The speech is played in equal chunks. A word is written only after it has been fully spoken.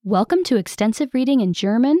Welcome to Extensive Reading in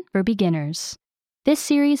German for Beginners. This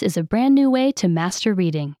series is a brand new way to master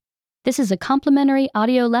reading. This is a complimentary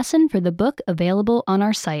audio lesson for the book available on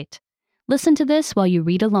our site. Listen to this while you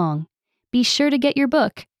read along. Be sure to get your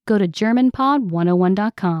book. Go to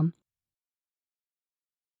GermanPod101.com.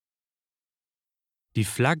 Die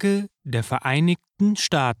Flagge der Vereinigten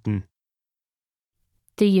Staaten.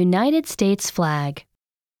 The United States flag.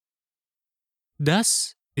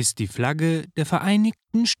 Das ist die Flagge der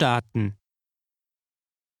Vereinigten Staaten.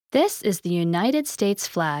 This is the United States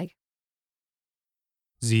flag.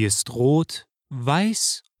 Sie ist rot,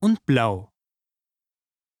 weiß und blau.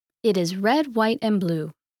 It is red, white, and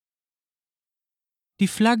blue. Die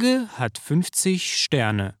Flagge hat 50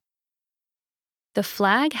 Sterne. The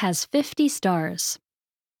flag has 50 stars.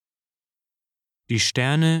 Die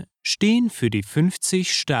Sterne stehen für die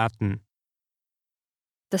 50 Staaten.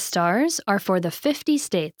 The stars are for the 50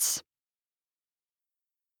 states.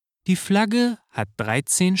 Die Flagge hat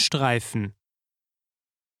 13 Streifen.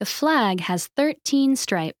 The flag has 13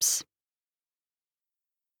 stripes.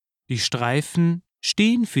 Die Streifen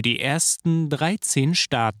stehen für die ersten 13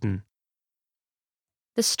 Staaten.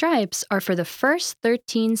 The stripes are for the first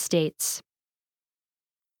 13 states.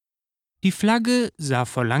 Die Flagge sah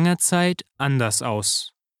vor langer Zeit anders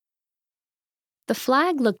aus. The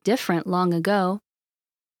flag looked different long ago.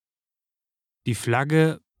 Die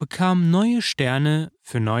Flagge bekam neue Sterne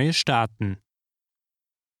für neue Staaten.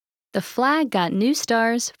 The flag got new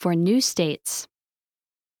stars for new states.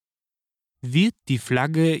 Wird die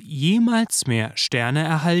Flagge jemals mehr Sterne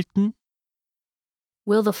erhalten?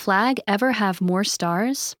 Will the flag ever have more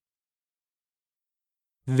stars?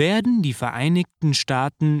 Werden die Vereinigten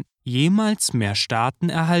Staaten jemals mehr Staaten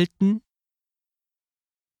erhalten?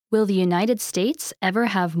 Will the United States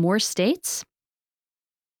ever have more states?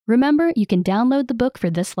 Remember, you can download the book for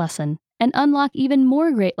this lesson and unlock even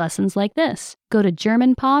more great lessons like this. Go to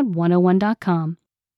GermanPod101.com.